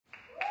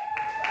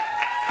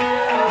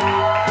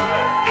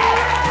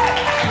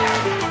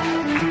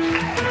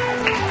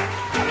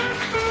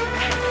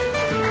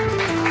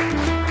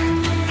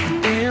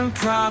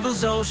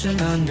motion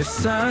under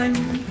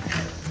sun,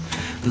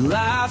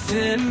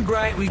 laughing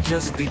bright, we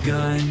just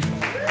begun.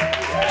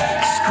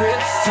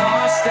 Scripts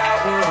tossed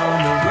out, we're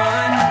on the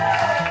run,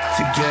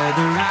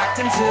 together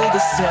acting till the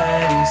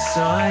setting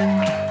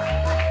sun.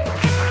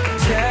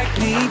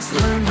 Techniques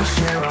learned, we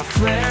share our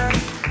flair,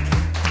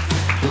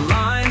 the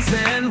lines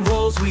and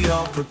roles we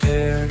all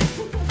prepared.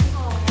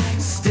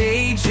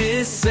 Stage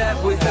is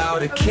set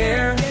without a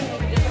care,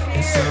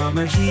 in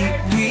summer heat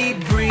we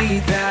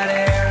breathe that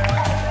air.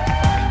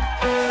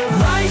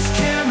 Lights,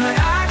 camera,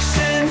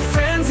 action,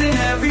 friends in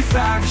every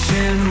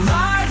faction,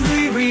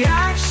 lively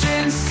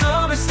reaction,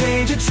 summer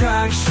stage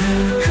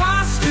attraction.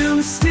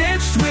 Costumes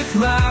stitched with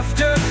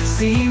laughter,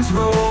 scenes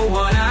roll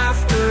one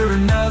after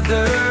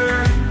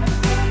another.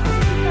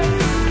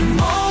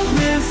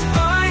 Moments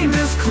bind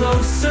us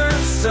closer,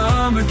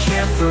 summer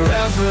camp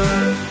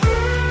forever.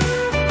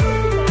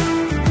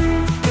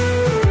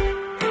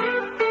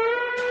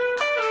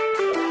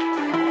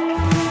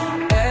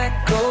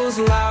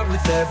 Loud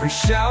with every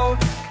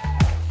shout,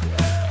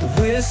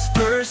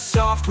 whispers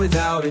soft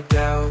without a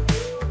doubt.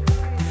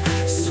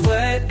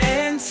 Sweat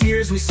and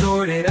tears we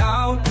sort it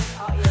out,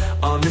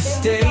 on the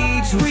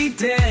stage we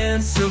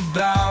dance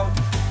about.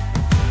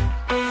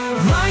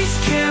 Lights,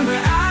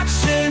 camera,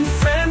 action,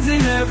 friends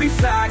in every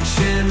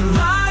faction,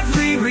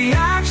 lively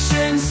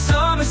reaction,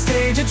 summer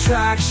stage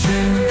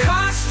attraction.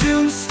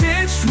 Costumes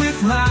stitched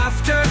with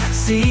laughter,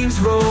 scenes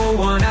roll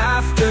one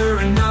after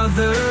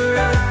another.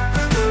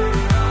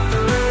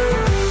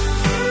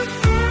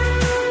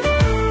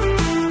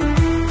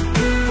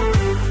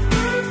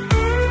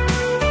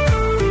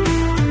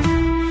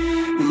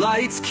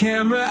 Lights,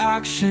 camera,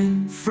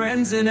 action,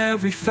 friends in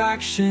every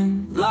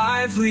faction,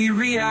 lively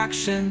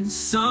reaction,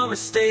 summer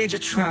stage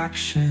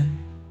attraction.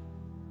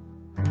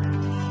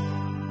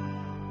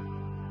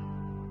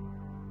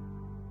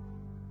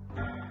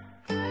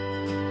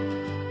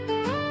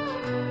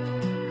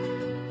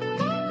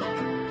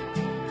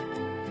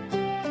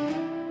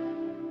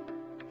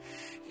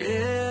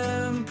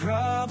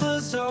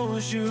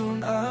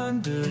 Improvisation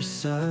under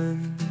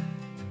sun,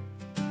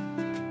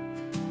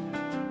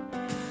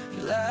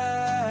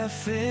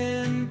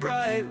 laughing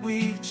bright,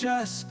 we've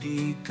just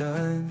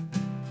begun.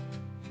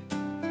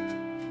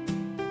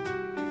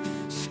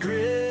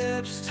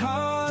 Scripts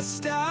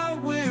tossed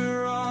out,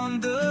 we're on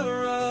the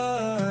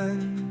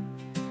run,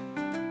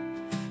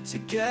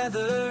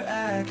 together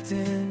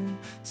acting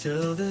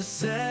till the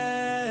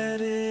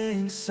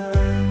setting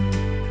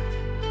sun.